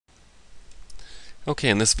Okay,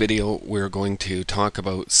 in this video we're going to talk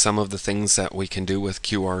about some of the things that we can do with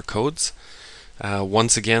QR codes.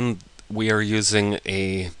 Once again, we are using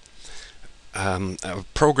a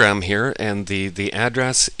program here, and the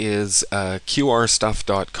address is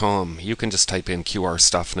qrstuff.com. You can just type in QR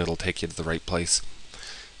stuff and it'll take you to the right place.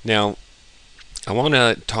 Now, I want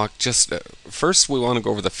to talk first we want to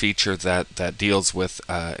go over the feature that deals with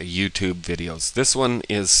YouTube videos. This one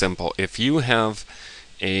is simple. If you have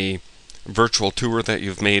a virtual tour that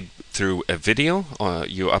you've made through a video,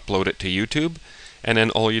 you upload it to YouTube, and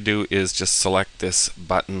then all you do is just select this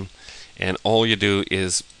button, and all you do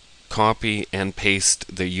is copy and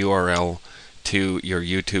paste the URL to your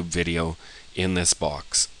YouTube video in this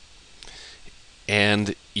box.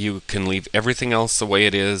 And you can leave everything else the way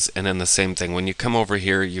it is, and then the same thing. When you come over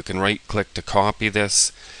here, you can right click to copy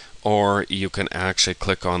this, or you can actually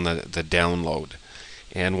click on the download.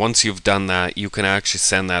 And once you've done that, you can actually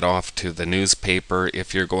send that off to the newspaper.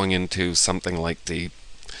 If you're going into something like the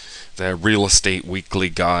Real Estate Weekly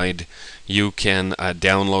Guide, you can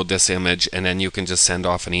download this image, and then you can just send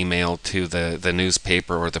off an email to the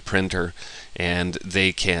newspaper or the printer, and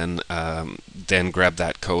they can then grab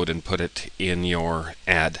that code and put it in your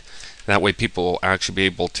ad. That way people will actually be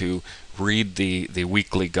able to read the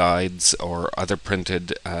weekly guides or other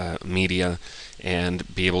printed media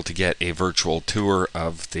and be able to get a virtual tour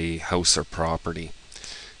of the house or property.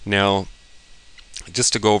 Now,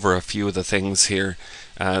 just to go over a few of the things here,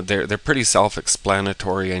 they're pretty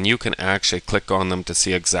self-explanatory, and you can actually click on them to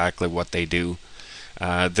see exactly what they do.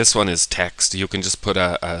 This one is text. You can just put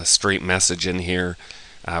a straight message in here,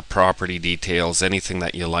 property details, anything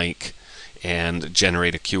that you like, and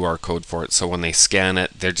generate a QR code for it. So when they scan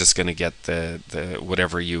it, they're just going to get the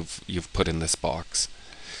whatever you've put in this box.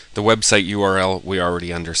 The website URL we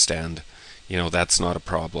already understand. That's not a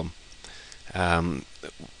problem. The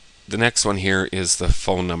next one here is the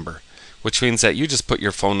phone number, which means that you just put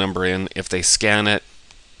your phone number in. If they scan it,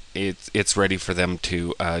 it's ready for them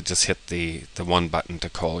to just hit the one button to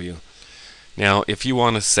call you. Now, if you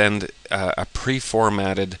want to send a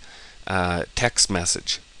pre-formatted text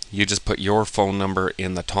message, you just put your phone number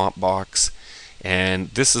in the top box, and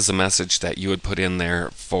this is a message that you would put in there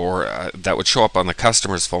for that would show up on the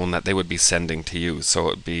customer's phone that they would be sending to you. So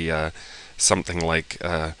it would be something like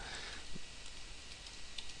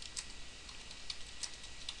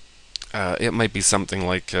it might be something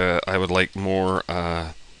like I would like more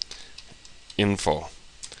info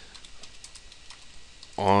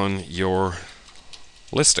on your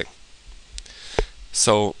listing.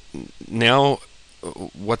 So now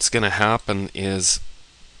what's going to happen is,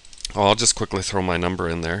 I'll just quickly throw my number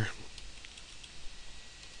in there.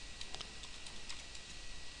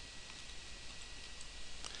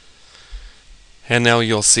 And now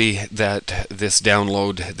you'll see that this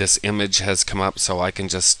download, this image has come up, so I can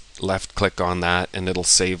just left click on that and it'll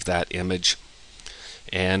save that image.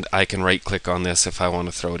 And I can right click on this if I want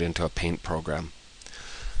to throw it into a paint program.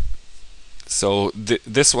 So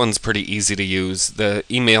this one's pretty easy to use. The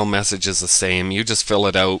email message is the same. You just fill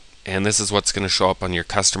it out, and this is what's going to show up on your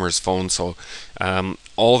customer's phone. So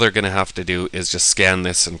all they're going to have to do is just scan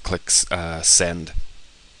this and click send.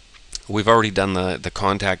 We've already done the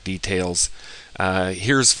contact details.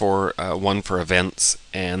 Here's for one for events,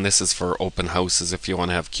 and this is for open houses if you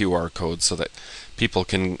want to have QR codes so that people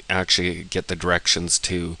can actually get the directions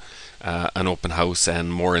to an open house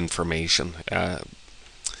and more information.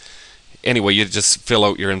 Anyway, you just fill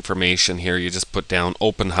out your information here. You just put down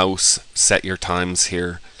open house, set your times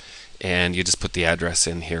here, and you just put the address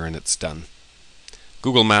in here, and it's done.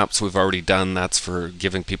 Google Maps we've already done. That's for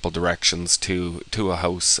giving people directions to a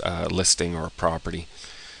house listing or a property.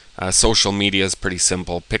 Social media is pretty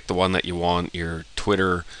simple. Pick the one that you want, your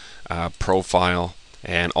Twitter profile,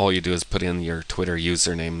 and all you do is put in your Twitter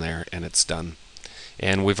username there, and it's done.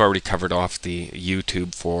 And we've already covered off the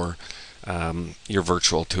YouTube for your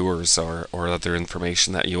virtual tours or other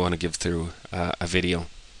information that you want to give through a video.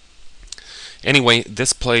 Anyway,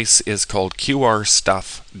 this place is called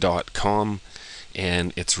qrstuff.com,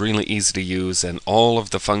 and it's really easy to use, and all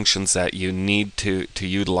of the functions that you need to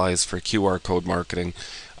utilize for QR code marketing,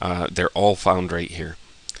 they're all found right here.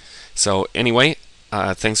 So anyway,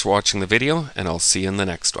 thanks for watching the video, and I'll see you in the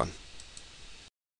next one.